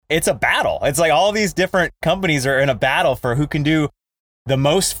it's a battle. It's like all these different companies are in a battle for who can do the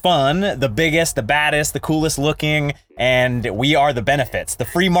most fun, the biggest, the baddest, the coolest looking, and we are the benefits. The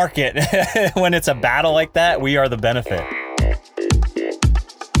free market, when it's a battle like that, we are the benefit.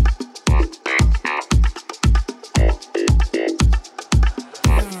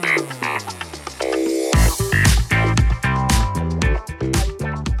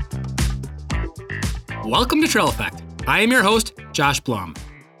 Welcome to Trail Effect. I am your host, Josh Blum.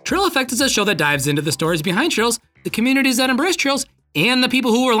 Trail Effect is a show that dives into the stories behind trails, the communities that embrace trails, and the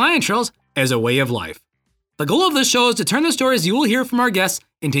people who rely on trails as a way of life. The goal of this show is to turn the stories you will hear from our guests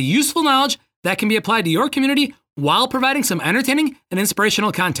into useful knowledge that can be applied to your community while providing some entertaining and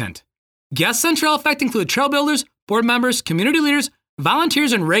inspirational content. Guests on Trail Effect include trail builders, board members, community leaders,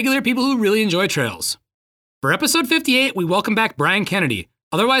 volunteers, and regular people who really enjoy trails. For episode 58, we welcome back Brian Kennedy,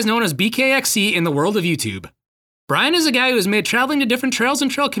 otherwise known as BKXC in the world of YouTube. Brian is a guy who has made traveling to different trails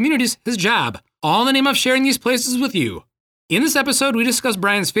and trail communities his job, all in the name of sharing these places with you. In this episode, we discuss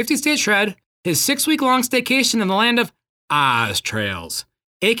Brian's 50-state shred, his 6-week-long staycation in the land of Oz Trails,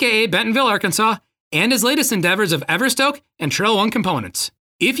 aka Bentonville, Arkansas, and his latest endeavors of Everstoke and Trail One components.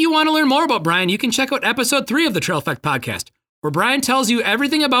 If you want to learn more about Brian, you can check out episode 3 of the Trail Effect podcast, where Brian tells you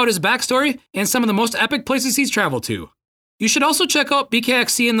everything about his backstory and some of the most epic places he's traveled to. You should also check out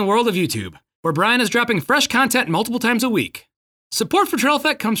BKXC in the world of YouTube, where Brian is dropping fresh content multiple times a week. Support for Trail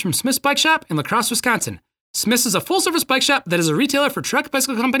Effect comes from Smith's Bike Shop in La Crosse, Wisconsin. Smith's is a full-service bike shop that is a retailer for Trek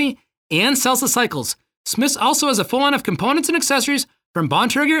Bicycle Company and Salsa Cycles. Smith's also has a full line of components and accessories from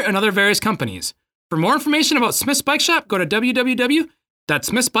Bontrager and other various companies. For more information about Smith's Bike Shop, go to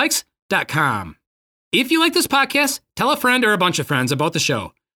www.smithsbikes.com. If you like this podcast, tell a friend or a bunch of friends about the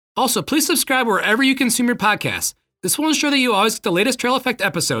show. Also, please subscribe wherever you consume your podcasts. This will ensure that you always get the latest Trail Effect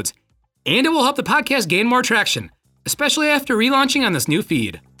episodes, and it will help the podcast gain more traction, especially after relaunching on this new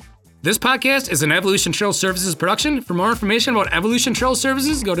feed. This podcast is an Evolution Trail Services production. For more information about Evolution Trail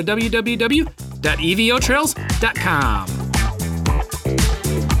Services, go to www.evotrails.com.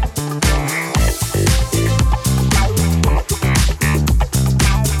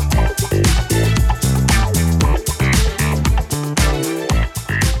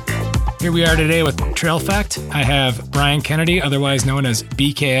 Here we are today with Trail Effect. I have Brian Kennedy, otherwise known as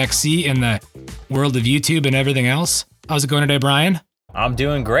BKXC in the world of YouTube and everything else. How's it going today, Brian? I'm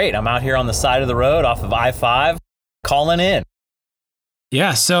doing great. I'm out here on the side of the road off of I-5, calling in.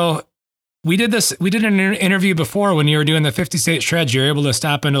 Yeah, so we did an interview before when you were doing the 50-state shred. You were able to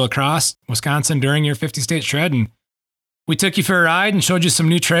stop into La Crosse, Wisconsin during your 50-state shred, and we took you for a ride and showed you some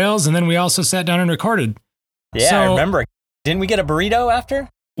new trails, and then we also sat down and recorded. Yeah, I remember. Didn't we get a burrito after?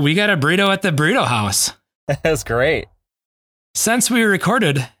 We got a burrito at the burrito house. That was great. Since we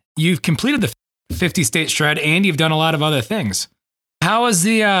recorded, you've completed the 50-state shred and you've done a lot of other things. How was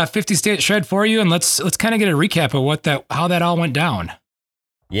the 50-state shred for you? And let's kind of get a recap of how that all went down.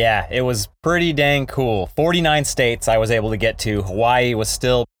 Yeah, it was pretty dang cool. 49 states I was able to get to. Hawaii was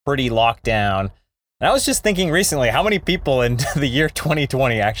still pretty locked down. And I was just thinking recently, how many people in the year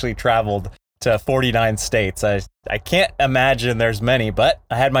 2020 actually traveled to 49 states? I can't imagine there's many, but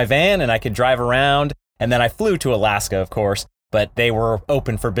I had my van and I could drive around. And then I flew to Alaska, of course, but they were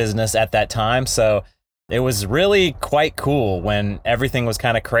open for business at that time. So it was really quite cool when everything was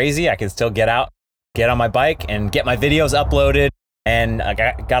kind of crazy. I could still get out, get on my bike and get my videos uploaded. And I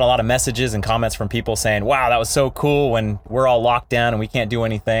got a lot of messages and comments from people saying, wow, that was so cool when we're all locked down and we can't do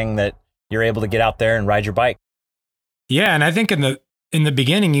anything, that you're able to get out there and ride your bike. Yeah. And I think in the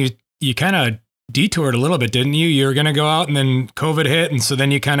beginning, you kind of detoured a little bit, didn't you? You were going to go out and then COVID hit. And so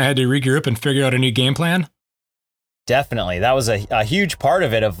then you kind of had to regroup and figure out a new game plan. Definitely. That was a huge part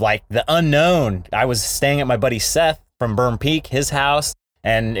of it, of like the unknown. I was staying at my buddy Seth from Burn Peak, his house,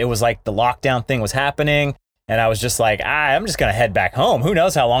 and it was like the lockdown thing was happening. And I was just like, I'm just going to head back home. Who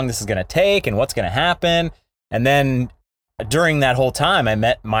knows how long this is going to take and what's going to happen. And then during that whole time, I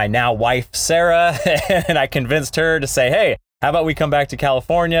met my now wife, Sarah, and I convinced her to say, hey, how about we come back to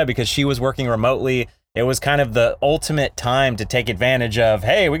California, because she was working remotely. It was kind of the ultimate time to take advantage of,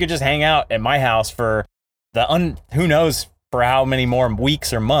 hey, we could just hang out at my house for who knows for how many more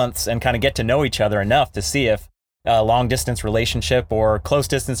weeks or months, and kind of get to know each other enough to see if a long distance relationship or close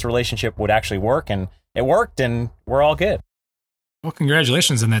distance relationship would actually work. And it worked, and we're all good. Well,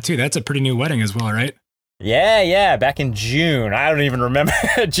 congratulations on that too. That's a pretty new wedding as well, right? Yeah. Back in June. I don't even remember.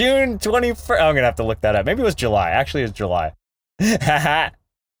 June 21st. I'm going to have to look that up. Maybe it was July. Actually, it was July. I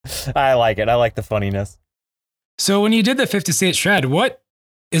like it. I like the funniness. So when you did the 50-state shred,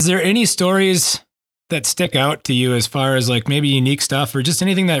 is there any stories that stick out to you as far as like maybe unique stuff, or just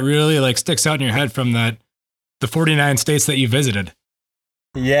anything that really like sticks out in your head from the 49 states that you visited?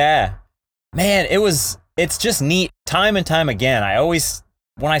 Yeah. Man, it's just neat time and time again.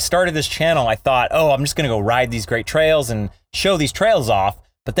 When I started this channel, I thought, oh, I'm just going to go ride these great trails and show these trails off.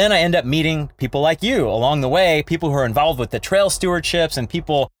 But then I end up meeting people like you along the way, people who are involved with the trail stewardships and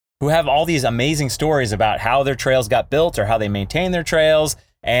people who have all these amazing stories about how their trails got built or how they maintain their trails.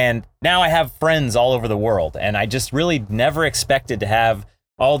 And now I have friends all over the world. And I just really never expected to have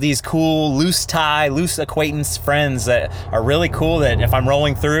all these cool loose acquaintance friends that are really cool, that if I'm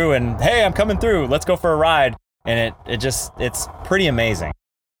rolling through and, hey, I'm coming through, let's go for a ride. And it's pretty amazing.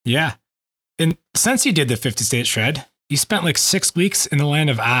 Yeah. And since you did the 50 state shred, you spent like 6 weeks in the land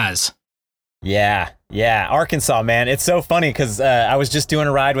of Oz. Yeah. Arkansas, man. It's so funny because I was just doing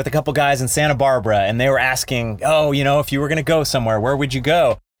a ride with a couple guys in Santa Barbara, and they were asking, oh, if you were going to go somewhere, where would you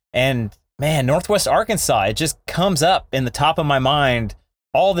go? And man, Northwest Arkansas, it just comes up in the top of my mind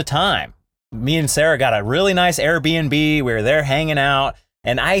all the time. Me and Sarah got a really nice Airbnb. We were there hanging out.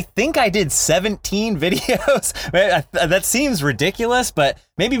 And I think I did 17 videos. That seems ridiculous, but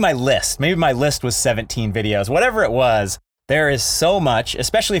maybe my list was 17 videos. Whatever it was, there is so much,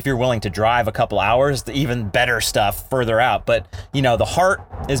 especially if you're willing to drive a couple hours, the even better stuff further out. But, the heart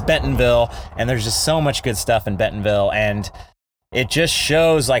is Bentonville, and there's just so much good stuff in Bentonville. And it just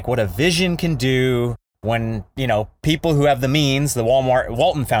shows like what a vision can do when, people who have the means, the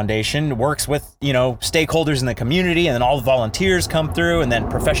Walton Foundation works with, stakeholders in the community, and then all the volunteers come through, and then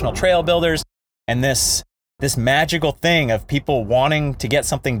professional trail builders, and this magical thing of people wanting to get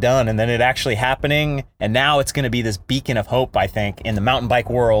something done and then it actually happening. And now it's going to be this beacon of hope, I think, in the mountain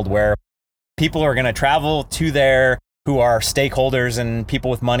bike world, where people are going to travel to there who are stakeholders and people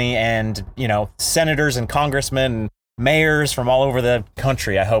with money and, senators and congressmen and mayors from all over the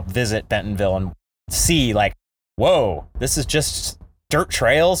country, I hope, visit Bentonville and see like, whoa, this is just dirt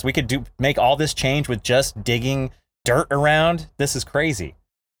trails. We could make all this change with just digging dirt around. This is crazy.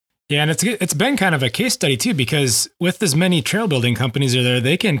 Yeah, and it's been kind of a case study too, because with as many trail building companies are there,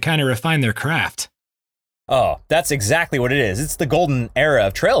 they can kind of refine their craft. Oh, that's exactly what it is. It's the golden era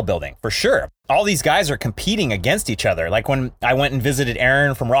of trail building, for sure. All these guys are competing against each other. Like when I went and visited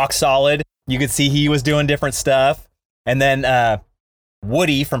Aaron from Rock Solid, you could see he was doing different stuff. And then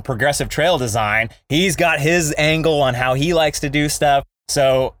Woody from Progressive Trail Design, he's got his angle on how he likes to do stuff.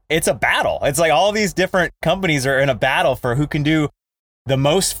 So it's a battle. It's like all these different companies are in a battle for who can do the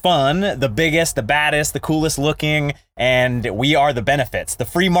most fun, the biggest, the baddest, the coolest looking, and we are the benefits. The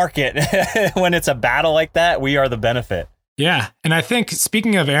free market, when it's a battle like that, we are the benefit. Yeah, and I think,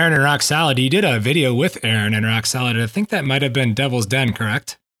 speaking of Aaron and Rock Solid, you did a video with Aaron and Rock Solid. I think that might have been Devil's Den,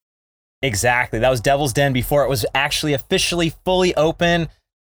 correct? Exactly. That was Devil's Den before it was actually officially fully open.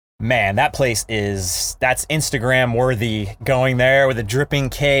 Man, that place that's Instagram worthy, going there with the dripping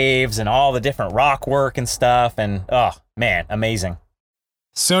caves and all the different rock work and stuff. And oh man, amazing.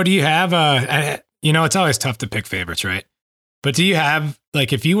 So do you have it's always tough to pick favorites, right? But do you have,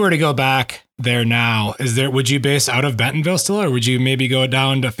 like, if you were to go back there now, would you base out of Bentonville still, or would you maybe go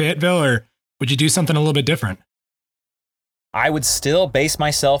down to Fayetteville, or would you do something a little bit different? I would still base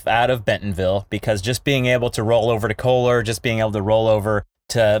myself out of Bentonville, because just being able to roll over to Kohler, just being able to roll over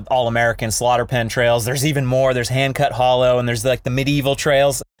to All-American Slaughter Pen trails, there's even more. There's Hand-Cut Hollow, and there's like the medieval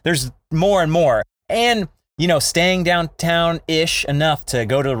trails. There's more and more. And staying downtown-ish enough to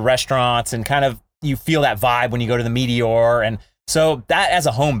go to restaurants and kind of, you feel that vibe when you go to the Meteor. And so that as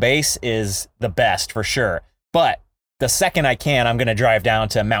a home base is the best for sure. But the second I can, I'm going to drive down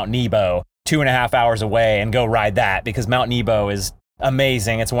to Mount Nebo, 2.5 hours away, and go ride that, because Mount Nebo is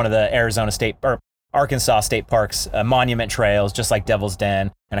amazing. It's one of the Arkansas State Park's monument trails, just like Devil's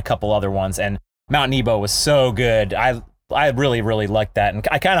Den and a couple other ones. And Mount Nebo was so good. I really, really liked that. And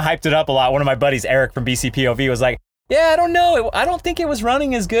I kind of hyped it up a lot. One of my buddies, Eric from BCPOV, was like, yeah, I don't know. I don't think it was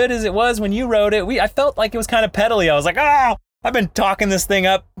running as good as it was when you rode it. I felt like it was kind of pedally. I was like, I've been talking this thing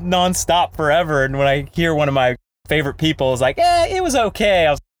up nonstop forever. And when I hear one of my favorite people is like, it was okay,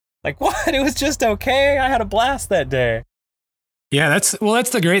 I was like, what? It was just okay? I had a blast that day. Yeah, that's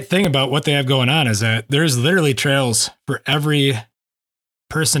the great thing about what they have going on, is that there's literally trails for every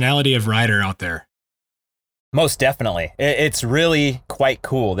personality of rider out there. Most definitely. It's really quite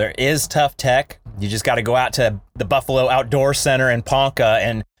cool. There is tough tech. You just got to go out to the Buffalo Outdoor Center in Ponca,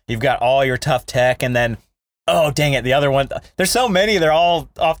 and you've got all your tough tech. And then, oh, dang it, the other one. There's so many. They're all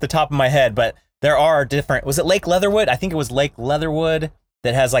off the top of my head, but there are different. Was it Lake Leatherwood? I think it was Lake Leatherwood,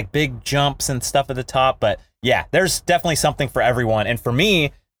 that has like big jumps and stuff at the top. But yeah, there's definitely something for everyone. And for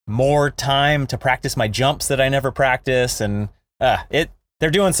me, more time to practice my jumps that I never practice. And they're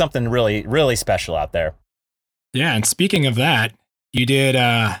doing something really, really special out there. Yeah, and speaking of that, you did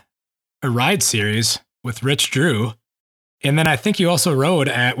a ride series with Rich Drew. And then I think you also rode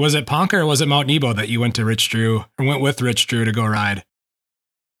at, was it Ponca or was it Mount Nebo that you went to Rich Drew or went with Rich Drew to go ride?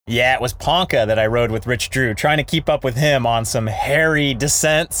 Yeah, it was Ponca that I rode with Rich Drew, trying to keep up with him on some hairy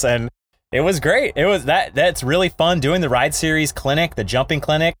descents, and it was great. That's really fun doing the ride series clinic, the jumping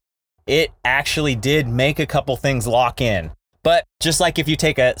clinic. It actually did make a couple things lock in. But just like if you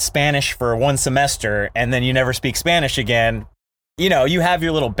take a Spanish for one semester and then you never speak Spanish again, you have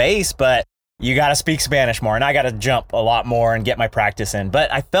your little base, but you got to speak Spanish more, and I got to jump a lot more and get my practice in.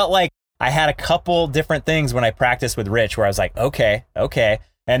 But I felt like I had a couple different things when I practiced with Rich where I was like, okay.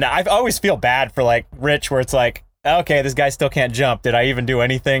 And I always feel bad for like Rich, where it's like, okay, this guy still can't jump. Did I even do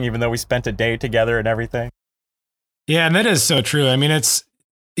anything, even though we spent a day together and everything? Yeah, and that is so true. I mean,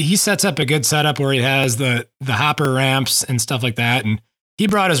 he sets up a good setup where he has the hopper ramps and stuff like that. And he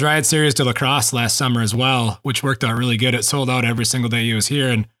brought his ride series to La Crosse last summer as well, which worked out really good. It sold out every single day he was here.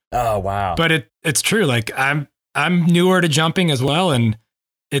 And oh, wow. But it's true. Like I'm newer to jumping as well. And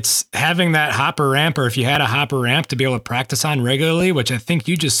it's having that hopper ramp, or if you had a hopper ramp to be able to practice on regularly, which I think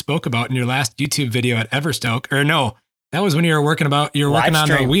you just spoke about in your last YouTube video at Everstoke, or no, that was when you were working on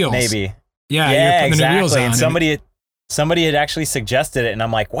the wheels. Maybe. Yeah, exactly. The new wheels on. And somebody had actually suggested it, and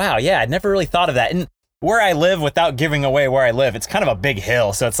I'm like, wow, yeah, I'd never really thought of that. And where I live, without giving away where I live, it's kind of a big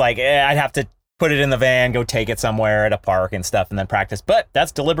hill. So it's like, I'd have to put it in the van, go take it somewhere at a park and stuff, and then practice. But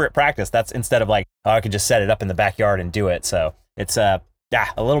that's deliberate practice. That's instead of like, oh, I could just set it up in the backyard and do it. So it's a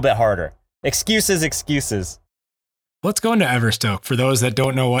little bit harder. Excuses. Let's go into Everstoke. For those that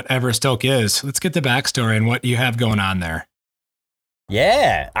don't know what Everstoke is, let's get the backstory and what you have going on there.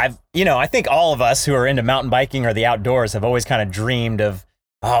 Yeah, I think all of us who are into mountain biking or the outdoors have always kind of dreamed of,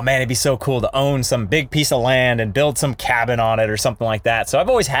 oh man, it'd be so cool to own some big piece of land and build some cabin on it or something like that. So I've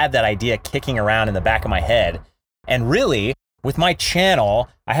always had that idea kicking around in the back of my head. And really, with my channel,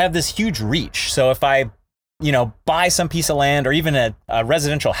 I have this huge reach. So if I buy some piece of land or even a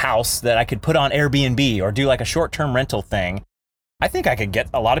residential house that I could put on Airbnb or do like a short-term rental thing, I think I could get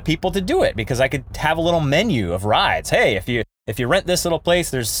a lot of people to do it because I could have a little menu of rides. Hey, if you rent this little place,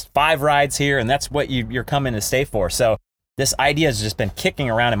 there's 5 rides here, and that's what you're coming to stay for. So this idea has just been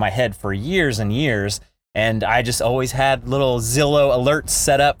kicking around in my head for years and years, and I just always had little Zillow alerts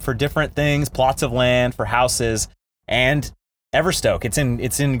set up for different things, plots of land for houses, and Everstoke. It's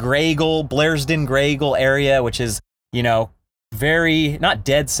in Graygle, Blairsden Graygle area, which is, very, not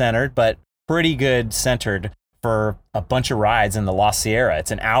dead centered, but pretty good centered for a bunch of rides in the La Sierra.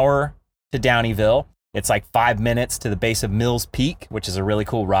 It's an hour to Downeyville. It's like 5 minutes to the base of Mills Peak, which is a really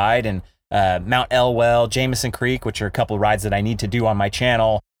cool ride, and Mount Elwell, Jameson Creek, which are a couple of rides that I need to do on my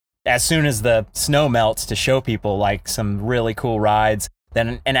channel as soon as the snow melts to show people like some really cool rides.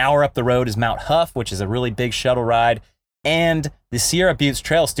 Then an hour up the road is Mount Huff, which is a really big shuttle ride. And the Sierra Buttes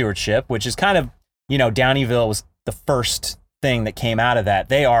Trail Stewardship, which is kind of, Downeyville was the first thing that came out of that.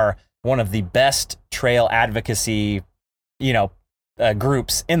 They are one of the best trail advocacy,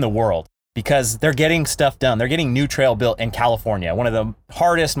 groups in the world because they're getting stuff done. They're getting new trail built in California, one of the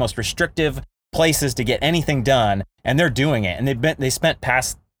hardest, most restrictive places to get anything done. And they're doing it. And they spent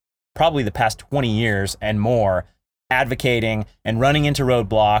probably the past 20 years and more advocating and running into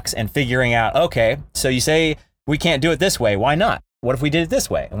roadblocks and figuring out, okay, so you say, we can't do it this way. Why not? What if we did it this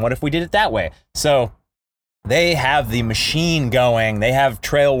way? And what if we did it that way? So they have the machine going. They have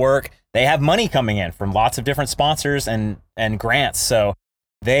trail work. They have money coming in from lots of different sponsors and grants. So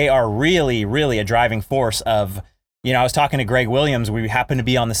they are really, really a driving force of, I was talking to Greg Williams. We happened to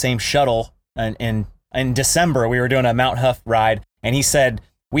be on the same shuttle in December. We were doing a Mount Huff ride. And he said,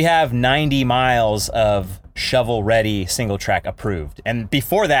 we have 90 miles of shovel-ready single track approved. And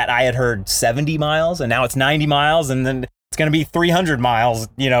before that, I had heard 70 miles, and now it's 90 miles, and then it's going to be 300 miles,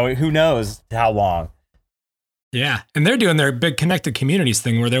 who knows how long. Yeah, and they're doing their big connected communities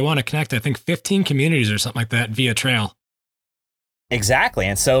thing where they want to connect, I think, 15 communities or something like that via trail. Exactly,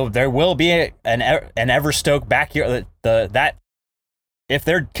 and so there will be an Everstoke backyard. That if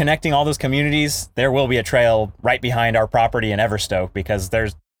they're connecting all those communities, there will be a trail right behind our property in Everstoke because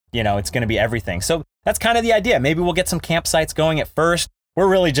there's, it's going to be everything. So that's kind of the idea. Maybe we'll get some campsites going at first. We're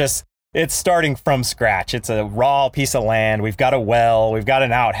really it's starting from scratch. It's a raw piece of land. We've got a well. We've got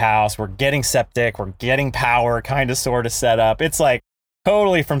an outhouse. We're getting septic. We're getting power kind of sort of set up. It's like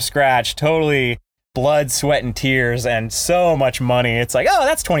totally from scratch, totally blood, sweat, and tears, and so much money. It's like, oh,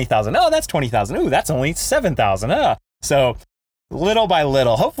 that's $20,000. Oh, that's $20,000. Ooh, that's only $7,000. So little by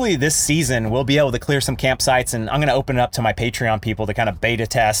little, hopefully this season we'll be able to clear some campsites, and I'm going to open it up to my Patreon people to kind of beta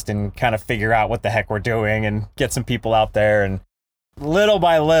test and kind of figure out what the heck we're doing and get some people out there, and little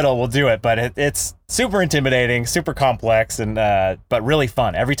by little we'll do it. But it's super intimidating, super complex, and but really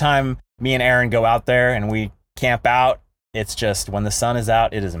fun. Every time me and Aaron go out there and we camp out, it's just, when the sun is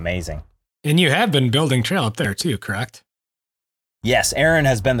out, it is amazing. And you have been building trail up there too, correct? Yes, Aaron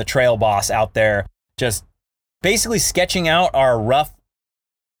has been the trail boss out there, just basically sketching out our rough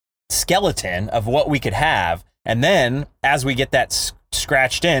skeleton of what we could have. And then as we get that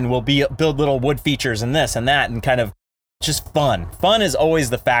scratched in, we'll build little wood features and this and that, and kind of just fun. Fun is always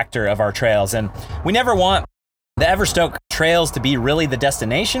the factor of our trails. And we never want the Everstoke trails to be really the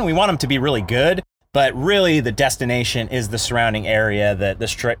destination. We want them to be really good, but really the destination is the surrounding area that the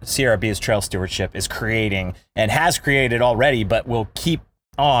CRB's Trail Stewardship is creating and has created already, but will keep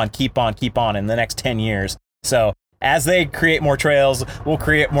on in the next 10 years. So as they create more trails, we'll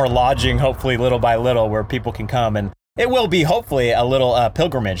create more lodging, hopefully little by little, where people can come. And it will be hopefully a little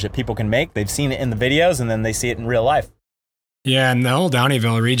pilgrimage that people can make. They've seen it in the videos and then they see it in real life. Yeah, and the whole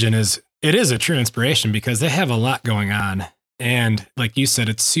Downeyville region is a true inspiration because they have a lot going on. And like you said,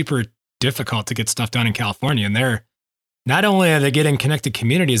 it's super difficult to get stuff done in California. And they're not only are they getting connected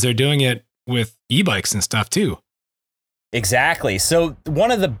communities, they're doing it with e-bikes and stuff too. Exactly. So one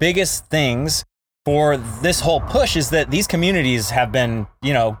of the biggest things for this whole push is that these communities have been,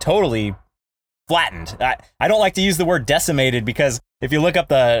 totally flattened. I don't like to use the word decimated because if you look up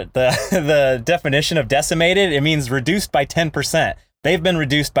the definition of decimated, it means reduced by 10%. They've been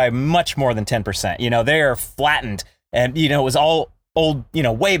reduced by much more than 10%. They are flattened, and it was all old,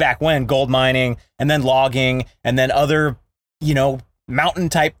 way back when, gold mining and then logging and then other, mountain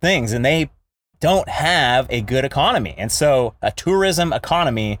type things, and they don't have a good economy. And so a tourism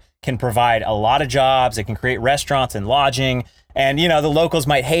economy can provide a lot of jobs. It can create restaurants and lodging. And, the locals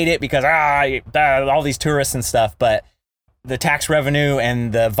might hate it because, all these tourists and stuff, but the tax revenue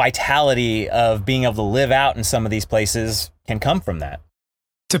and the vitality of being able to live out in some of these places can come from that.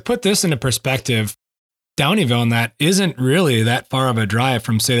 To put this into perspective, Downeyville and that isn't really that far of a drive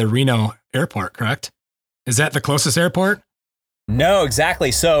from, say, the Reno airport, correct? Is that the closest airport? No,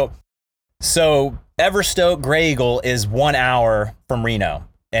 exactly. So Everstoke Gray Eagle is 1 hour from Reno,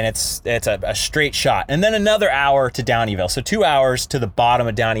 and it's a straight shot. And then another hour to Downeyville. So 2 hours to the bottom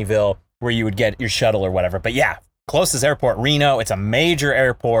of Downeyville where you would get your shuttle or whatever. But yeah, closest airport, Reno. It's a major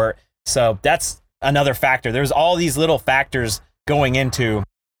airport. So that's another factor. There's all these little factors going into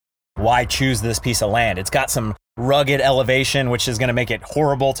why choose this piece of land. It's got some rugged elevation, which is going to make it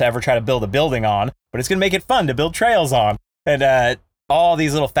horrible to ever try to build a building on, but it's going to make it fun to build trails on. And all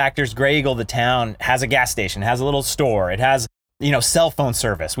these little factors. Gray Eagle, the town, has a gas station, has a little store. It has, cell phone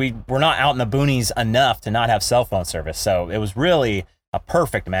service. We're not out in the boonies enough to not have cell phone service. So it was really a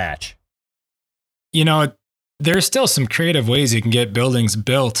perfect match. There's still some creative ways you can get buildings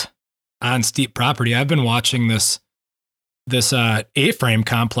built on steep property. I've been watching this A-frame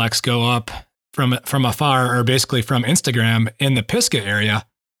complex go up from afar, or basically from Instagram, in the Pisgah area.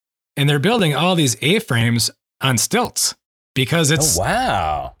 And they're building all these A-frames on stilts because it's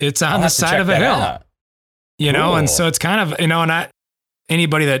on the side of a hill, out. Cool. And so it's kind of, and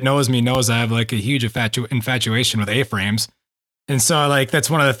anybody that knows me knows I have like a huge infatuation with A-frames. And so that's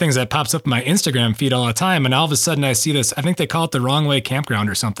one of the things that pops up in my Instagram feed all the time. And all of a sudden I see this, I think they call it the Wrong Way Campground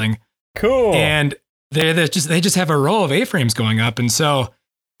or something. Cool. And they just have a row of A-frames going up. And so,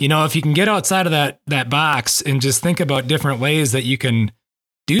 if you can get outside of that box and just think about different ways that you can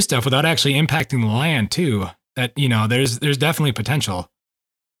do stuff without actually impacting the land too, that, there's definitely potential.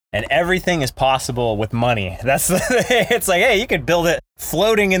 And everything is possible with money. It's like, hey, you could build it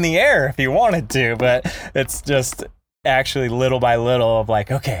floating in the air if you wanted to, but it's just actually little by little of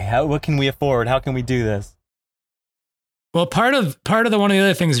like, okay, what can we afford? How can we do this? Well, part of one of the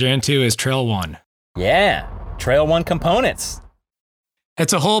other things you're into is Trail One. Yeah, Trail One components.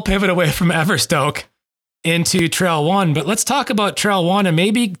 It's a whole pivot away from Everstoke into Trail One, but let's talk about Trail One and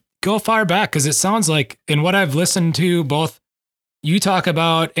maybe go far back, because it sounds like, in what I've listened to both you talk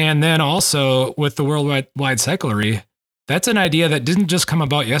about and then also with the Worldwide Cyclery, that's an idea that didn't just come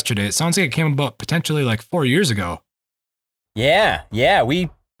about yesterday. It sounds like it came about potentially like 4 years ago. Yeah. We've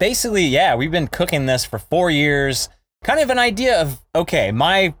been cooking this for 4 years. Kind of an idea of, okay,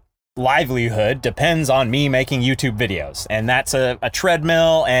 my livelihood depends on me making YouTube videos, and that's a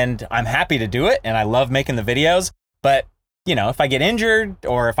treadmill, and I'm happy to do it, and I love making the videos. But, if I get injured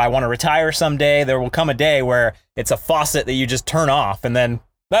or if I want to retire someday, there will come a day where it's a faucet that you just turn off and then,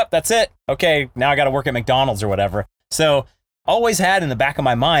 that's it. Okay, now I got to work at McDonald's or whatever. So always had in the back of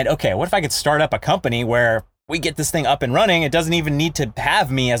my mind, okay, what if I could start up a company where we get this thing up and running? It doesn't even need to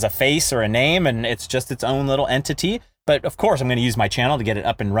have me as a face or a name, and it's just its own little entity. But of course, I'm going to use my channel to get it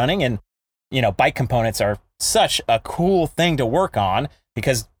up and running. And, bike components are such a cool thing to work on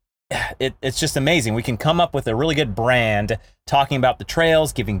because it's just amazing. We can come up with a really good brand talking about the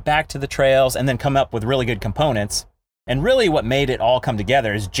trails, giving back to the trails, and then come up with really good components. And really what made it all come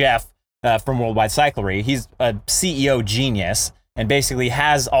together is Jeff from Worldwide Cyclery. He's a CEO genius and basically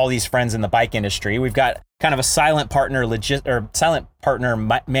has all these friends in the bike industry. We've got kind of a silent partner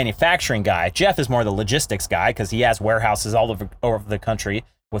manufacturing guy. Jeff is more the logistics guy because he has warehouses all over the country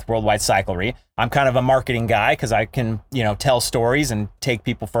with Worldwide Cyclery. I'm kind of a marketing guy because I can, tell stories and take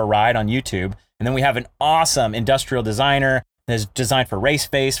people for a ride on YouTube. And then we have an awesome industrial designer that has designed for Race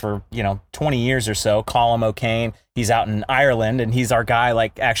Face for, 20 years or so, Colin O'Kane. He's out in Ireland and he's our guy,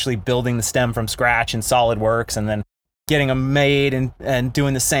 like actually building the stem from scratch in SolidWorks and then getting them made and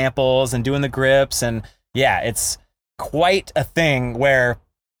doing the samples and doing the grips. And yeah, it's quite a thing where,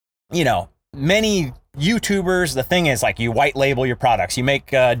 many YouTubers, the thing is like you white label your products, you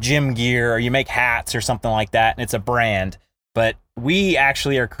make gym gear or you make hats or something like that, and it's a brand. But we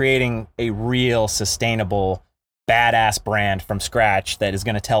actually are creating a real sustainable, badass brand from scratch that is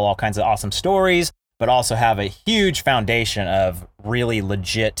going to tell all kinds of awesome stories, but also have a huge foundation of really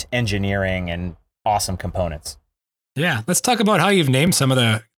legit engineering and awesome components. Yeah, let's talk about how you've named some of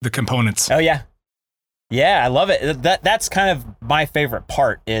the components. Oh yeah. Yeah, I love it. That's kind of my favorite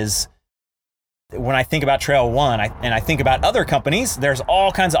part is when I think about Trail One and I think about other companies, there's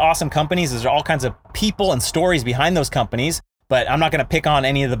all kinds of awesome companies. There's all kinds of people and stories behind those companies, but I'm not going to pick on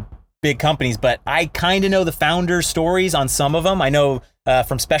any of the big companies, but I kind of know the founders' stories on some of them. I know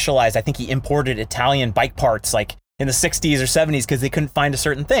from Specialized, I think he imported Italian bike parts like in the 60s or 70s because they couldn't find a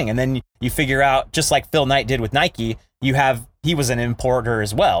certain thing. And then you figure out, just like Phil Knight did with Nike, he was an importer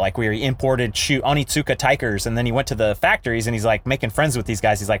as well. Like we imported Onitsuka Tikers, and then he went to the factories and he's like making friends with these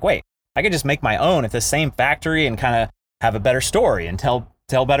guys. He's like, wait, I could just make my own at the same factory and kind of have a better story and tell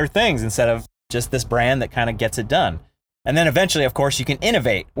better things instead of just this brand that kind of gets it done. And then eventually, of course, you can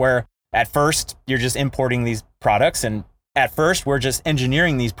innovate where at first you're just importing these products, and at first we're just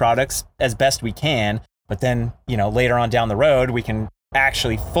engineering these products as best we can. But then, later on down the road, we can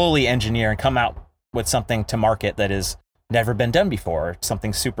actually fully engineer and come out with something to market that has never been done before,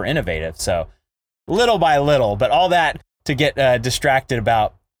 something super innovative. So little by little, but all that to get distracted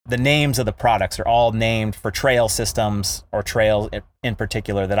about the names of the products are all named for trail systems or trails in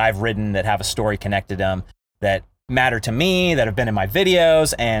particular that I've ridden that have a story connected to them that matter to me, that have been in my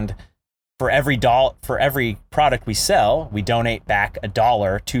videos. And for every product we sell, we donate back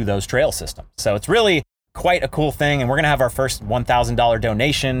 $1 to those trail systems. So it's really quite a cool thing. And we're going to have our first $1,000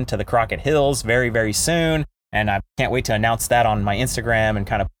 donation to the Crockett Hills very, very soon. And I can't wait to announce that on my Instagram and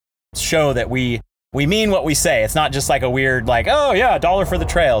kind of show that we mean what we say. It's not just like a weird, like, oh yeah, $1 for the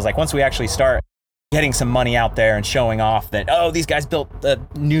trails. Like once we actually start getting some money out there and showing off that, oh, these guys built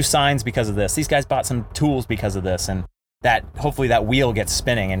new signs because of this. These guys bought some tools because of this. And that hopefully that wheel gets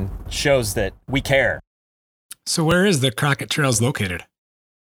spinning and shows that we care. So where is the Crockett Trails located?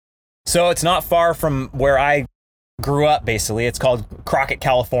 So it's not far from where I grew up, basically. It's called Crockett,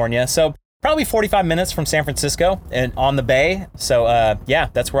 California. So probably 45 minutes from San Francisco and on the bay. So yeah,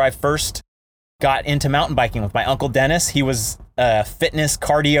 that's where I first got into mountain biking with my Uncle Dennis. He was a fitness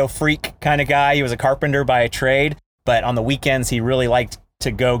cardio freak kind of guy. He was a carpenter by trade, but on the weekends, he really liked to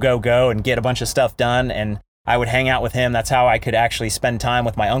go and get a bunch of stuff done. And I would hang out with him. That's how I could actually spend time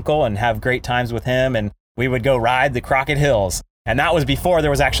with my uncle and have great times with him. And we would go ride the Crockett Hills. And that was before there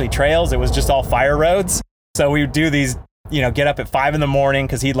was actually trails. It was just all fire roads. So we would do these, get up at 5 a.m.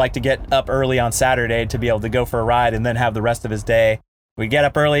 because he'd like to get up early on Saturday to be able to go for a ride and then have the rest of his day. We'd get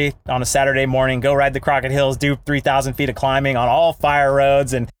up early on a Saturday morning, go ride the Crockett Hills, do 3,000 feet of climbing on all fire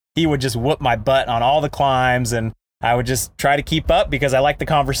roads. And he would just whoop my butt on all the climbs. And I would just try to keep up because I like the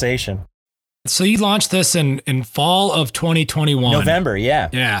conversation. So you launched this in fall of 2021. November, yeah.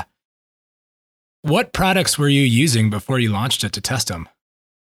 Yeah. What products were you using before you launched it to test them?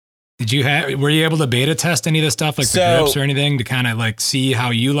 Were you able to beta test any of the stuff like the grips or anything to kind of like see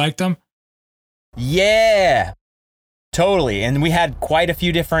how you liked them? Yeah, totally. And we had quite a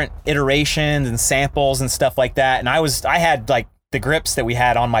few different iterations and samples and stuff like that. And I had like the grips that we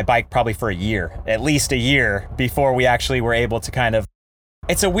had on my bike probably for at least a year before we actually were able to kind of,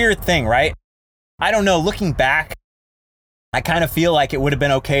 it's a weird thing, right? I don't know, looking back, I kind of feel like it would have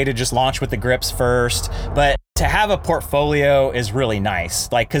been okay to just launch with the grips first, but to have a portfolio is really nice.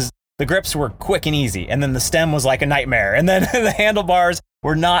 Like, cause the grips were quick and easy. And then the stem was like a nightmare. And then the handlebars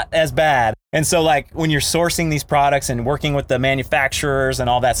were not as bad. And so like when you're sourcing these products and working with the manufacturers and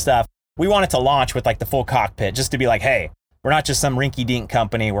all that stuff, we wanted to launch with like the full cockpit just to be like, hey, we're not just some rinky dink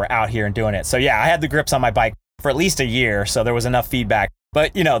company. We're out here and doing it. So yeah, I had the grips on my bike for at least a year. So there was enough feedback.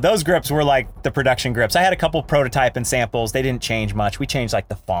 But, those grips were like the production grips. I had a couple prototype and samples. They didn't change much. We changed like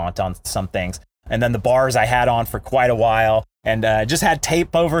the font on some things. And then the bars I had on for quite a while and just had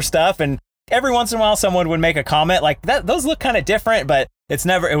tape over stuff. And every once in a while someone would make a comment like that. Those look kind of different, but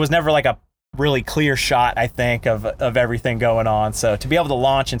it was never like a really clear shot, I think, of everything going on. So to be able to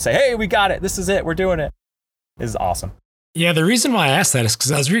launch and say, hey, we got it, this is it, we're doing it, is awesome. Yeah, the reason why I asked that is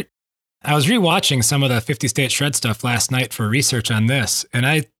because I was rewatching some of the 50 State Shred stuff last night for research on this, and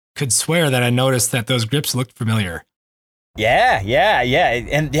I could swear that I noticed that those grips looked familiar. Yeah.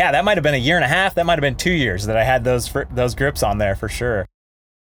 And yeah, that might have been a year and a half. That might have been 2 years that I had those grips on there for sure.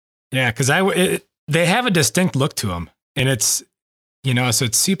 Yeah, because they have a distinct look to them, and it's, so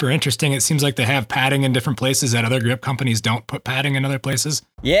it's super interesting. It seems like they have padding in different places that other grip companies don't put padding in other places.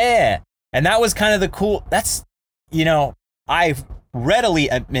 Yeah, and that was kind of the cool. That's, I readily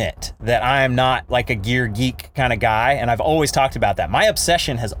admit that I am not like a gear geek kind of guy, and I've always talked about that. My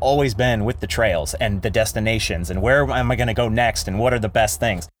obsession has always been with the trails and the destinations and where am I going to go next and what are the best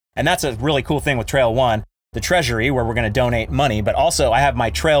things. And that's a really cool thing with Trail One, the treasury, where we're going to donate money, but also I have my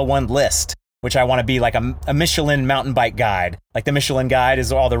Trail One list, which I want to be like a Michelin mountain bike guide. Like the Michelin guide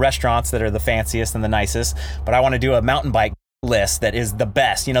is all the restaurants that are the fanciest and the nicest, but I want to do a mountain bike list that is the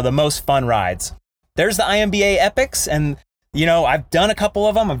best, the most fun rides. There's the IMBA Epics, and I've done a couple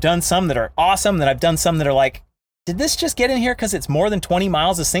of them. I've done some that are awesome, then I've done some that are like, did this just get in here because it's more than 20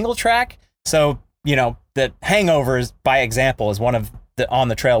 miles a single track? So, the Hangovers, by example, is one of on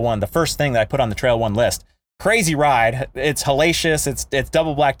the Trail One, the first thing that I put on the Trail One list. Crazy ride. It's hellacious. It's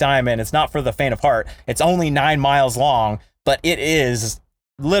double black diamond. It's not for the faint of heart. It's only 9 miles long, but it is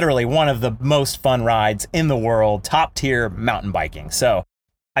literally one of the most fun rides in the world, top tier mountain biking. So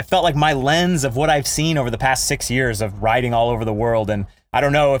I felt like my lens of what I've seen over the past 6 years of riding all over the world, and I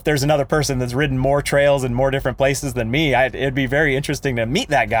don't know if there's another person that's ridden more trails in more different places than me. It'd be very interesting to meet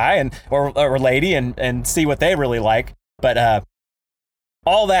that guy or lady and see what they really like. But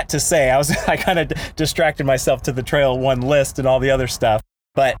all that to say, I kind of distracted myself to the Trail One list and all the other stuff.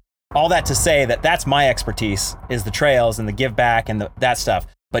 But all that to say that's my expertise, is the trails and the give back and that stuff.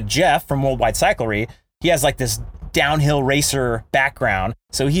 But Jeff from Worldwide Cyclery, he has like this downhill racer background.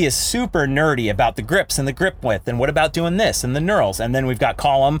 So he is super nerdy about the grips and the grip width and what about doing this and the knurls. And then we've got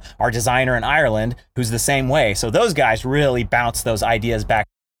Colm, our designer in Ireland, who's the same way. So those guys really bounce those ideas back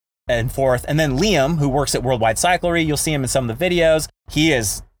and forth. And then Liam, who works at Worldwide Cyclery, you'll see him in some of the videos. He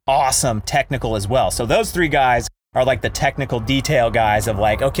is awesome technical as well. So those three guys are like the technical detail guys of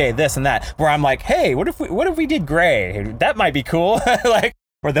like, okay, this and that, where I'm like, hey, what if we did gray? That might be cool. Like,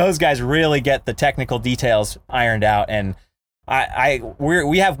 where those guys really get the technical details ironed out. And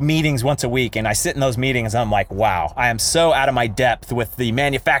we have meetings once a week, and I sit in those meetings and I'm like, wow, I am so out of my depth with the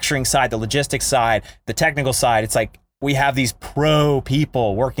manufacturing side, the logistics side, the technical side. It's like we have these pro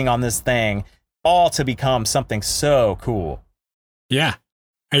people working on this thing, all to become something so cool. Yeah.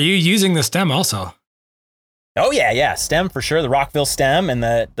 Are you using the stem also? Oh yeah. Stem for sure. The Rockville stem and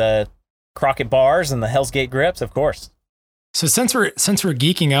the Crockett bars and the Hell's Gate grips, of course. So since we're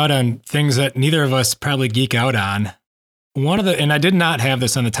geeking out on things that neither of us probably geek out on, and I did not have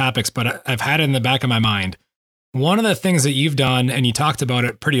this on the topics, but I've had it in the back of my mind. One of the things that you've done, and you talked about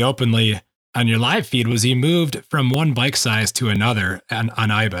it pretty openly on your live feed, was you moved from one bike size to another on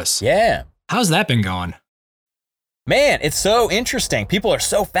Ibis. Yeah. How's that been going? Man, it's so interesting. People are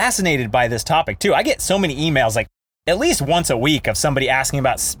so fascinated by this topic too. I get so many emails, like at least once a week, of somebody asking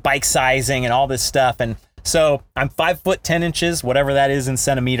about bike sizing and all this stuff. And so I'm 5 foot 10 inches, whatever that is in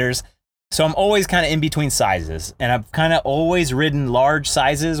centimeters. So I'm always kind of in between sizes. And I've kind of always ridden large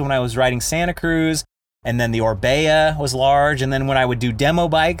sizes when I was riding Santa Cruz. And then the Orbea was large. And then when I would do demo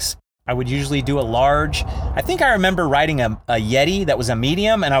bikes, I would usually do a large. I think I remember riding a Yeti that was a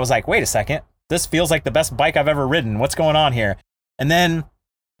medium. And I was like, wait a second, this feels like the best bike I've ever ridden. What's going on here? And then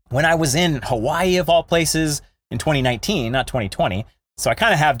when I was in Hawaii, of all places, in 2019, not 2020. So I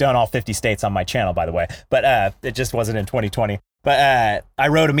kind of have done all 50 states on my channel, by the way, but it just wasn't in 2020. But I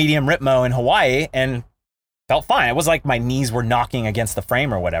rode a medium Ripmo in Hawaii and felt fine. It was like my knees were knocking against the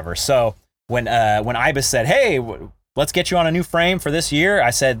frame or whatever. So when Ibis said, hey, let's get you on a new frame for this year, I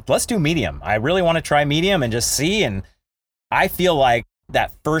said, let's do medium. I really want to try medium and just see. And I feel like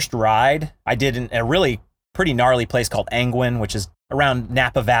that first ride I did in a really pretty gnarly place called Angwin, which is around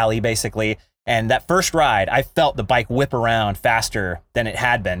Napa Valley, basically. And that first ride, I felt the bike whip around faster than it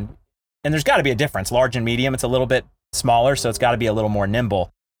had been. And there's got to be a difference. Large and medium, it's a little bit smaller, so it's got to be a little more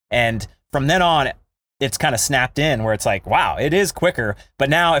nimble. And from then on, it's kind of snapped in where it's like, wow, it is quicker. But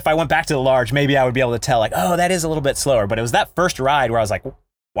now if I went back to the large, maybe I would be able to tell like, oh, that is a little bit slower. But it was that first ride where I was like,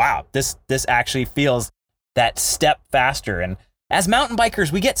 wow, this actually feels that step faster. And as mountain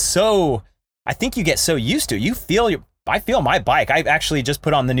bikers, I think you get so used to it. I feel my bike. I've actually just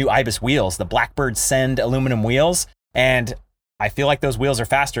put on the new Ibis wheels, the Blackbird Send aluminum wheels. And I feel like those wheels are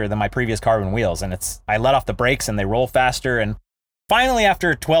faster than my previous carbon wheels. And I let off the brakes and they roll faster. And finally,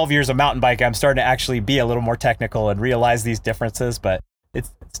 after 12 years of mountain bike, I'm starting to actually be a little more technical and realize these differences, but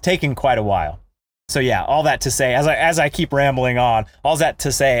it's taken quite a while. So yeah, all that to say, as I keep rambling on, all that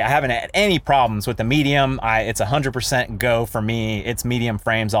to say, I haven't had any problems with the medium. It's 100% go for me. It's medium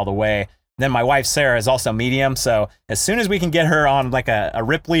frames all the way. Then my wife, Sarah, is also medium. So as soon as we can get her on like a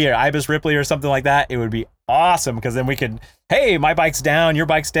Ripley or Ibis Ripley or something like that, it would be awesome, because then we could, hey, my bike's down, your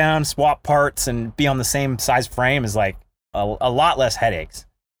bike's down, swap parts and be on the same size frame is like a lot less headaches.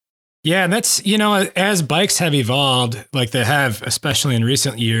 Yeah, and that's, as bikes have evolved, like they have, especially in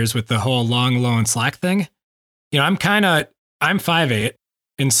recent years with the whole long, low, and slack thing, I'm 5'8",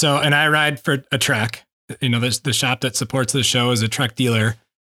 and I ride for a Trek. There's the shop that supports the show is a Trek dealer,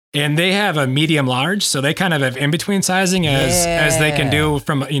 and they have a medium large, so they kind of have in-between sizing as they can do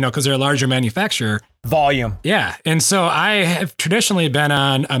from, because they're a larger manufacturer. Volume. Yeah, and so I have traditionally been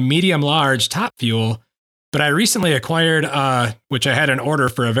on a medium large top fuel, but I recently acquired, which I had an order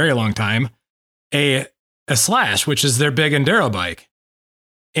for a very long time, a Slash, which is their big enduro bike.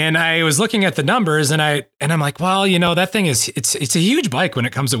 And I was looking at the numbers and I'm like, well, that thing it's a huge bike when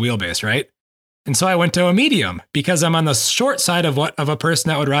it comes to wheelbase, right? And so I went to a medium because I'm on the short side of a person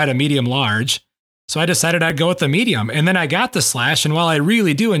that would ride a medium large. So I decided I'd go with the medium. And then I got the Slash, and while I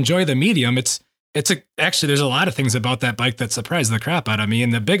really do enjoy the medium, actually there's a lot of things about that bike that surprise the crap out of me.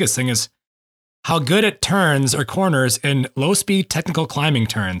 And the biggest thing is how good it turns or corners in low-speed technical climbing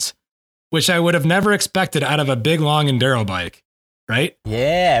turns, which I would have never expected out of a big, long enduro bike, right?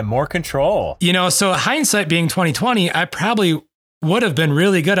 Yeah, more control. So hindsight being 2020, I probably would have been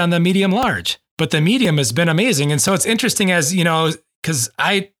really good on the medium large, but the medium has been amazing. And so it's interesting because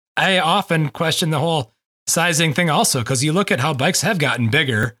I often question the whole sizing thing also, because you look at how bikes have gotten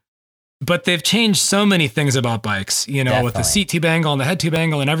bigger, but they've changed so many things about bikes, Definitely. With the seat tube angle and the head tube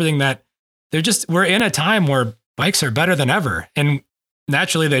angle and everything that we're in a time where bikes are better than ever. And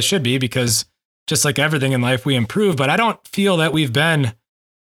naturally they should be, because just like everything in life, we improve, but I don't feel that we've been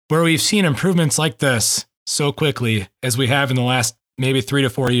where we've seen improvements like this so quickly as we have in the last maybe 3 to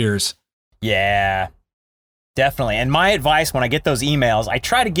 4 years. Yeah, definitely. And my advice when I get those emails, I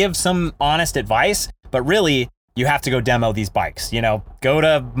try to give some honest advice, but really you have to go demo these bikes. Go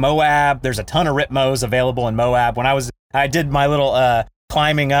to Moab. There's a ton of Ripmos available in Moab. When I did my little,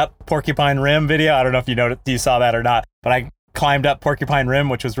 climbing up Porcupine Rim video. I don't know if you saw that or not, but I climbed up Porcupine Rim,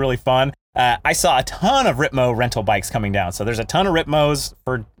 which was really fun. I saw a ton of Ripmo rental bikes coming down. So there's a ton of Ripmos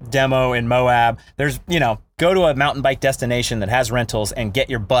for demo in Moab. There's, go to a mountain bike destination that has rentals and get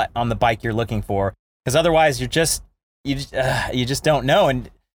your butt on the bike you're looking for. Because otherwise you just don't know. And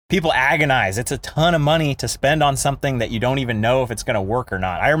people agonize. It's a ton of money to spend on something that you don't even know if it's going to work or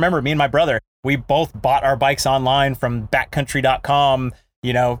not. I remember me and my brother, we both bought our bikes online from backcountry.com,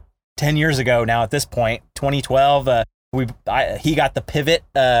 10 years ago now at this point, 2012. He got the Pivot,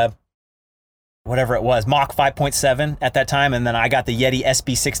 whatever it was, Mach 5.7 at that time. And then I got the Yeti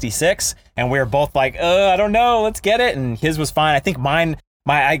SB66, and we were both like, I don't know, let's get it. And his was fine. I think mine,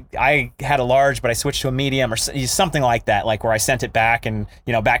 I had a large, but I switched to a medium or something like that, like where I sent it back, and,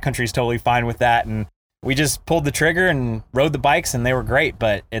 Backcountry's totally fine with that. And we just pulled the trigger and rode the bikes, and they were great,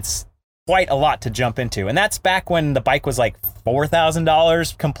 but it's quite a lot to jump into. And that's back when the bike was like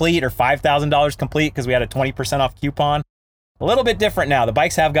 $4,000 complete or $5,000 complete, because we had a 20% off coupon. A little bit different now. The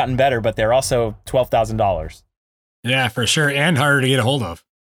bikes have gotten better, but they're also $12,000. Yeah, for sure. And harder to get a hold of.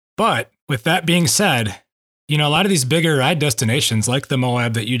 But with that being said, a lot of these bigger ride destinations like the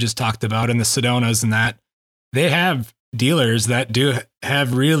Moab that you just talked about and the Sedonas and that, they have dealers that do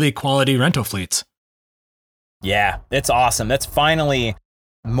have really quality rental fleets. Yeah, it's awesome. That's finally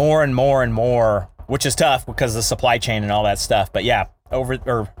more and more and more, which is tough because of the supply chain and all that stuff. But yeah,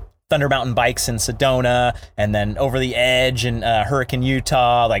 Thunder Mountain Bikes in Sedona, and then Over the Edge in Hurricane,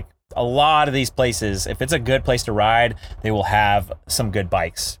 Utah, like a lot of these places, if it's a good place to ride, they will have some good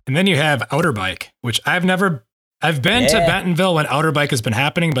bikes. And then you have Outer Bike, which I've been to Bentonville when Outer Bike has been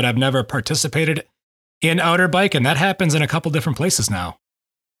happening, but I've never participated in Outer Bike, and that happens in a couple different places now.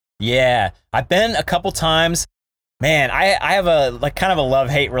 Yeah, I've been a couple times. Man, I have a kind of a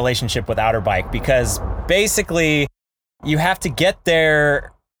love-hate relationship with Outer Bike, because basically you have to get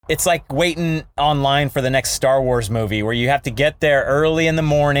there. It's like waiting online for the next Star Wars movie, where you have to get there early in the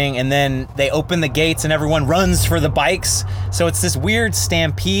morning, and then they open the gates and everyone runs for the bikes. So it's this weird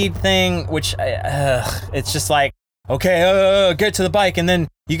stampede thing, which it's just like, okay, get to the bike, and then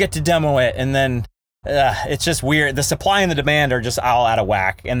you get to demo it, and then it's just weird. The supply and the demand are just all out of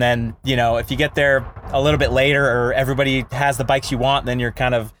whack. And then, if you get there a little bit later, or everybody has the bikes you want, then you're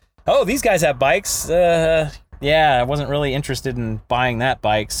kind of, oh, these guys have bikes. I wasn't really interested in buying that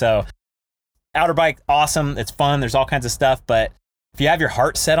bike. So outer bike, awesome. It's fun. There's all kinds of stuff. But if you have your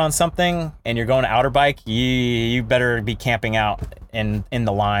heart set on something and you're going to outer bike, you better be camping out in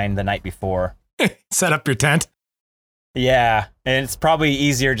the line the night before. Set up your tent. Yeah. And it's probably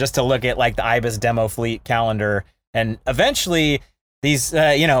easier just to look at like the IBIS demo fleet calendar. And eventually these,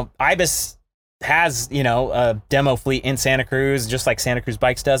 IBIS has, a demo fleet in Santa Cruz, just like Santa Cruz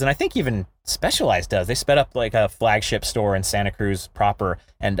Bikes does. And I think even Specialized does. They sped up like a flagship store in Santa Cruz proper.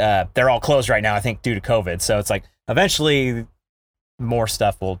 And they're all closed right now, I think, due to COVID. So it's like eventually more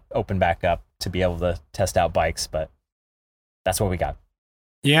stuff will open back up to be able to test out bikes. But that's what we got.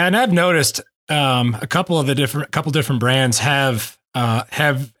 Yeah. And I've noticed a couple different brands have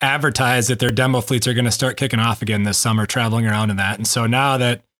advertised that their demo fleets are going to start kicking off again this summer, traveling around in that. And so now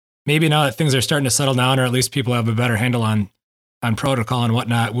that things are starting to settle down, or at least people have a better handle on protocol and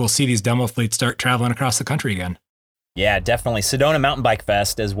whatnot, we'll see these demo fleets start traveling across the country again. Yeah, definitely. Sedona Mountain Bike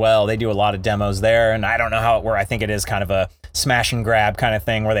Fest as well. They do a lot of demos there, and I don't know how it works. I think it is kind of a smash and grab kind of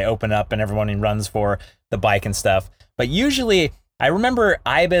thing where they open up and everyone runs for the bike and stuff. But usually, I remember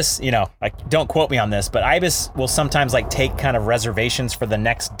IBIS, like, don't quote me on this, but IBIS will sometimes like take kind of reservations for the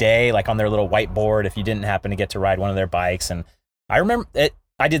next day, like on their little whiteboard if you didn't happen to get to ride one of their bikes. And I remember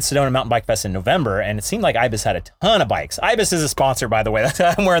I did Sedona Mountain Bike Fest in November, and it seemed like IBIS had a ton of bikes. IBIS is a sponsor, by the way. That's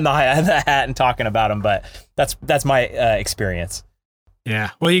why I'm wearing the hat and talking about them, but that's my experience.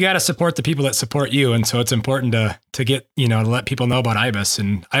 Yeah. Well, you got to support the people that support you. And so it's important to get, to let people know about IBIS.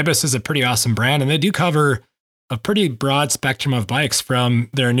 And IBIS is a pretty awesome brand, and they do cover a pretty broad spectrum of bikes, from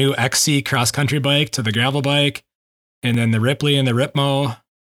their new XC cross-country bike to the gravel bike, and then the Ripley and the Ripmo.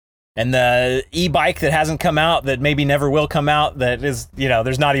 And the e-bike that hasn't come out, that maybe never will come out, that is,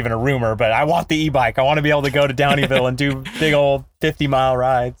 there's not even a rumor, but I want the e-bike. I want to be able to go to Downeyville and do big old 50-mile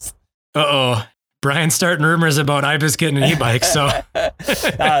rides. Uh-oh. Brian's starting rumors about IBIS getting an e-bike, so.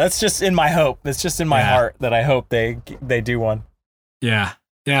 That's just in my hope. It's just in my heart that I hope they do one. Yeah,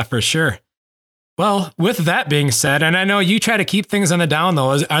 for sure. Well, with that being said, and I know you try to keep things on the down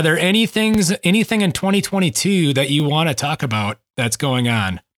low, are there anything in 2022 that you want to talk about that's going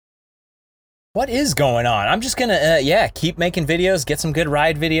on? What is going on? I'm just going to, keep making videos, get some good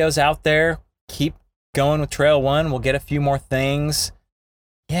ride videos out there, keep going with Trail One. We'll get a few more things.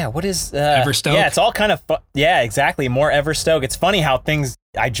 Yeah, what is... Everstoke? Yeah, it's all kind of... Yeah, exactly. More Everstoke. It's funny how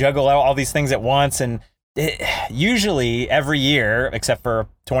I juggle all these things at once, and usually every year, except for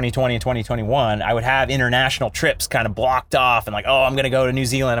 2020 and 2021, I would have international trips kind of blocked off and like, oh, I'm going to go to New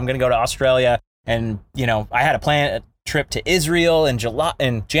Zealand, I'm going to go to Australia. And, I had a trip to Israel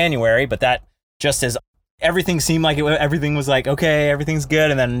in January, but that just as everything seemed like everything was like, okay, everything's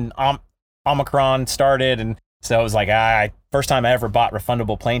good. And then Omicron started. And so it was like, first time I ever bought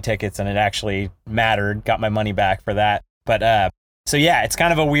refundable plane tickets, and it actually mattered, got my money back for that. But, so yeah, it's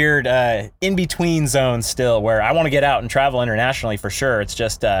kind of a weird in-between zone still, where I want to get out and travel internationally for sure. It's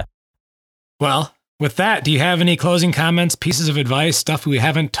just... Well, with that, do you have any closing comments, pieces of advice, stuff we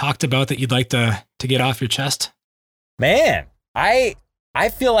haven't talked about that you'd like to get off your chest? Man, I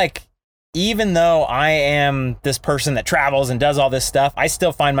feel like even though I am this person that travels and does all this stuff, I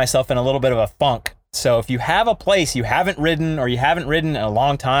still find myself in a little bit of a funk. So if you have a place you haven't ridden, or you haven't ridden in a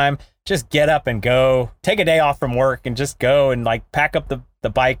long time, just get up and go. Take a day off from work and just go and like pack up the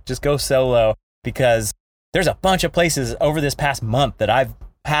bike, just go solo, because there's a bunch of places over this past month that I've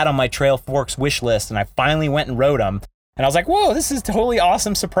had on my Trail Forks wish list, and I finally went and rode them. And I was like, whoa, this is a totally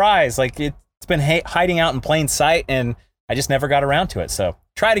awesome surprise. Like, it's been hiding out in plain sight, and I just never got around to it. So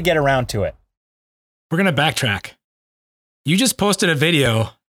try to get around to it. We're going to backtrack. You just posted a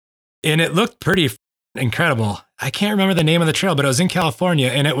video, and it looked pretty incredible. I can't remember the name of the trail, but it was in California,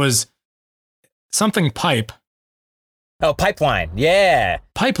 and it was something pipe. Oh, Pipeline. Yeah.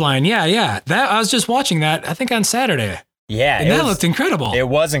 Pipeline. Yeah. That I was just watching that, I think on Saturday. Yeah. And that looked incredible. It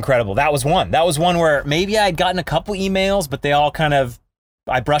was incredible. That was one where maybe I'd gotten a couple emails, but they all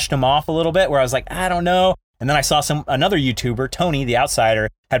I brushed them off a little bit, where I was like, I don't know. And then I saw another YouTuber, Tony, the Outsider,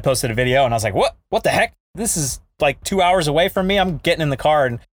 had posted a video, and I was like, what the heck? This is like 2 hours away from me. I'm getting in the car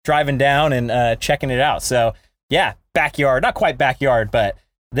and driving down and checking it out. So yeah, backyard, not quite backyard, but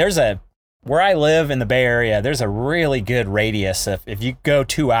where I live in the Bay Area, there's a really good radius. If you go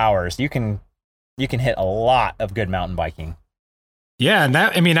 2 hours, you can hit a lot of good mountain biking. Yeah. And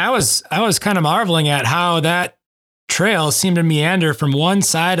I was kind of marveling at how that trail seemed to meander from one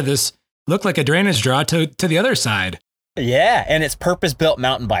side of this, looked like a drainage draw, to the other side. Yeah. And it's purpose-built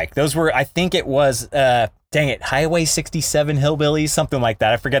mountain bike. Those were, I think it was, Highway 67 Hillbillies, something like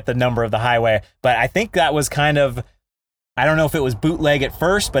that. I forget the number of the highway, but I think that was I don't know if it was bootleg at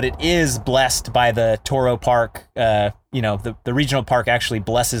first, but it is blessed by the Toro Park. The regional park actually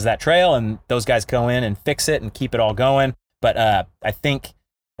blesses that trail, and those guys go in and fix it and keep it all going. But I think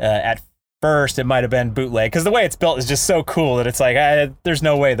at first it might have been bootleg, because the way it's built is just so cool that it's like, there's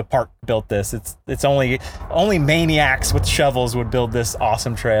no way the park built this. It's only maniacs with shovels would build this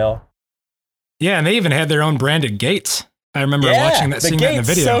awesome trail. Yeah, and they even had their own branded gates. I remember watching that, seeing that in the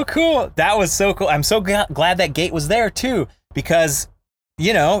video. So cool. That was so cool. I'm so glad that gate was there too, because,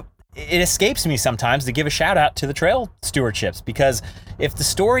 it escapes me sometimes to give a shout out to the trail stewardships, because if the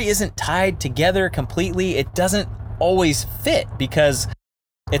story isn't tied together completely, it doesn't always fit, because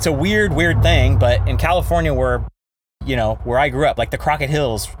it's a weird thing. But in California, where I grew up, like the Crockett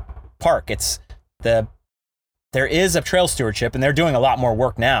Hills Park, there is a trail stewardship, and they're doing a lot more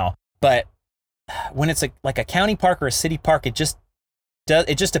work now. But when it's like a county park or a city park, it just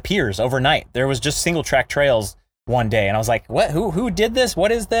appears overnight. There was just single track trails one day, and I was like, what? Who did this?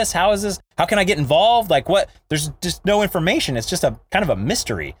 What is this? How is this? How can I get involved? Like, what? There's just no information. It's just a kind of a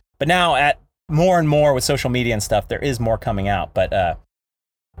mystery. But now, at more and more with social media and stuff, there is more coming out. But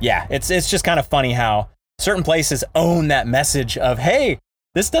it's just kind of funny how certain places own that message of, hey,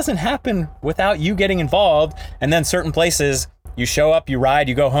 this doesn't happen without you getting involved. And then certain places, you show up, you ride,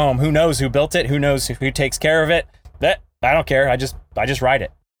 you go home. Who knows who built it? Who knows who takes care of it? I don't care. I just ride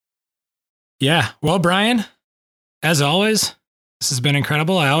it. Yeah. Well, Brian, as always, this has been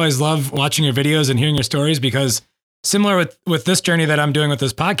incredible. I always love watching your videos and hearing your stories, because similar with this journey that I'm doing with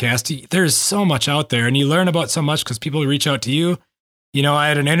this podcast, there's so much out there, and you learn about so much because people reach out to you. I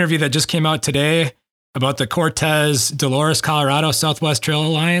had an interview that just came out today about the Cortez, Dolores, Colorado Southwest Trail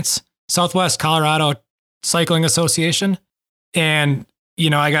Alliance, Southwest Colorado Cycling Association. And,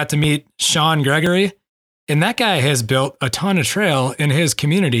 I got to meet Sean Gregory, and that guy has built a ton of trail in his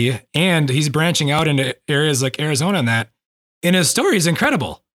community, and he's branching out into areas like Arizona and that. And his story is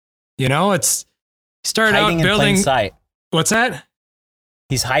incredible. It's started hiding out building. In plain sight. What's that?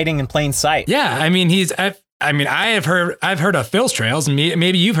 He's hiding in plain sight. Yeah. I mean, I've heard of Phil's trails, and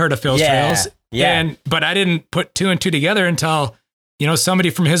maybe you've heard of Phil's trails. Yeah. But I didn't put two and two together until, somebody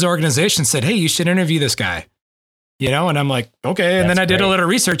from his organization said, hey, you should interview this guy. And I'm like, okay. And then I did a little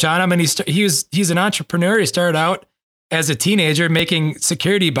research on him, and he's an entrepreneur. He started out as a teenager making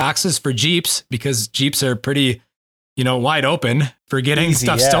security boxes for Jeeps, because Jeeps are pretty, wide open for getting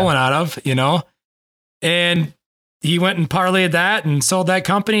stuff stolen out of, and he went and parlayed that and sold that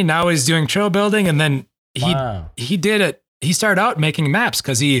company. Now he's doing trail building. And then he did it. He started out making maps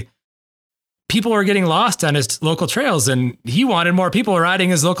because people were getting lost on his local trails, and he wanted more people riding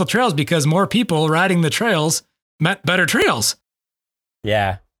his local trails, because more people riding the trails meant better trails.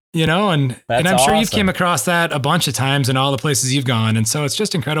 Yeah. And I'm sure you've came across that a bunch of times in all the places you've gone. And so it's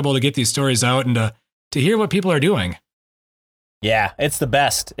just incredible to get these stories out and to hear what people are doing. Yeah, it's the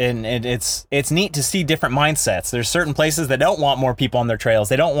best. And it's neat to see different mindsets. There's certain places that don't want more people on their trails.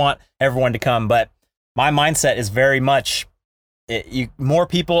 They don't want everyone to come. But my mindset is very much more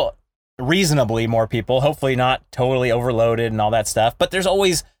people, reasonably more people, hopefully not totally overloaded and all that stuff. But there's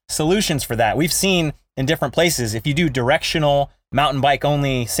always solutions for that. We've seen in different places, if you do directional mountain bike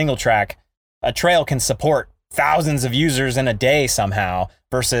only single track, a trail can support thousands of users in a day somehow,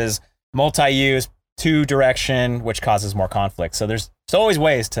 versus multi-use, two direction, which causes more conflict. So there's always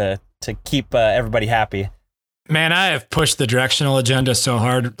ways to keep everybody happy. Man, I have pushed the directional agenda so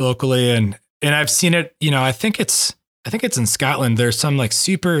hard locally, and I've seen it. I think it's in Scotland. There's some like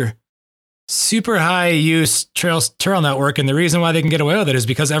super high use trail network, and the reason why they can get away with it is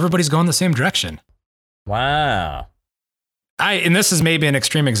because everybody's going the same direction. Wow. And this is maybe an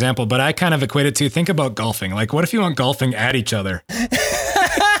extreme example, but I kind of equate it to, think about golfing. Like, what if you went golfing at each other?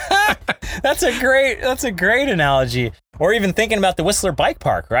 That's a great analogy. Or even thinking about the Whistler Bike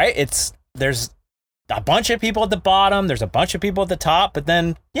Park, right? There's a bunch of people at the bottom, there's a bunch of people at the top, but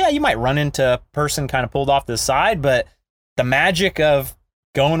then, you might run into a person kind of pulled off to the side, but the magic of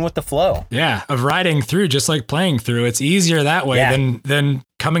going with the flow. Yeah, of riding through, just like playing through. It's easier that way than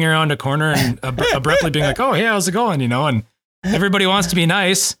coming around a corner and abruptly being like, oh, hey, how's it going? And everybody wants to be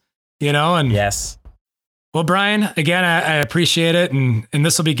nice, and yes. Well, Brian, again, I appreciate it. And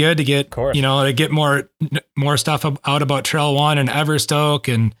this will be good to get, to get more stuff out about Trail One and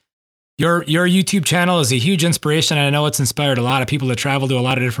Everstoke. And your YouTube channel is a huge inspiration. And I know it's inspired a lot of people to travel to a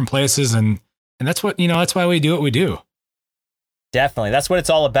lot of different places. And that's what, that's why we do what we do. Definitely. That's what it's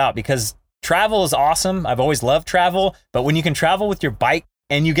all about, because travel is awesome. I've always loved travel, but when you can travel with your bike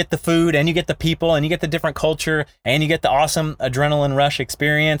and you get the food and you get the people and you get the different culture and you get the awesome adrenaline rush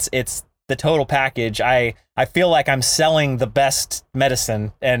experience, the total package, I feel like I'm selling the best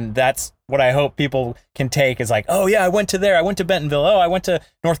medicine, and that's what I hope people can take is like, oh yeah, I went to Bentonville. Oh, I went to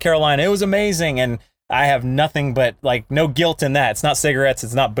North Carolina. It was amazing. And I have nothing but like no guilt in that. It's not cigarettes.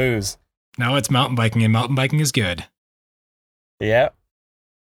 It's not booze. Now it's mountain biking, and mountain biking is good. Yeah.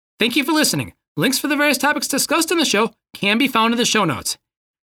 Thank you for listening. Links for the various topics discussed in the show can be found in the show notes.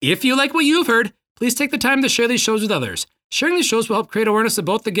 If you like what you've heard, please take the time to share these shows with others. Sharing these shows will help create awareness of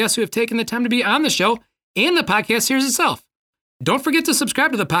both the guests who have taken the time to be on the show and the podcast series itself. Don't forget to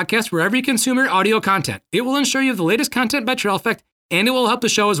subscribe to the podcast wherever you consume your audio content. It will ensure you have the latest content by Trail Effect, and it will help the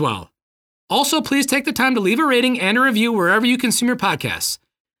show as well. Also, please take the time to leave a rating and a review wherever you consume your podcasts.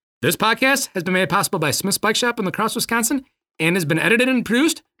 This podcast has been made possible by Smith's Bike Shop in La Crosse, Wisconsin, and has been edited and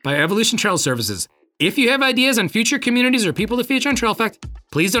produced by Evolution Trail Services. If you have ideas on future communities or people to feature on Trail Effect,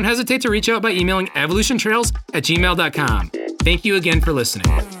 please don't hesitate to reach out by emailing evolutiontrails@gmail.com. Thank you again for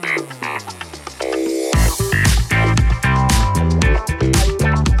listening.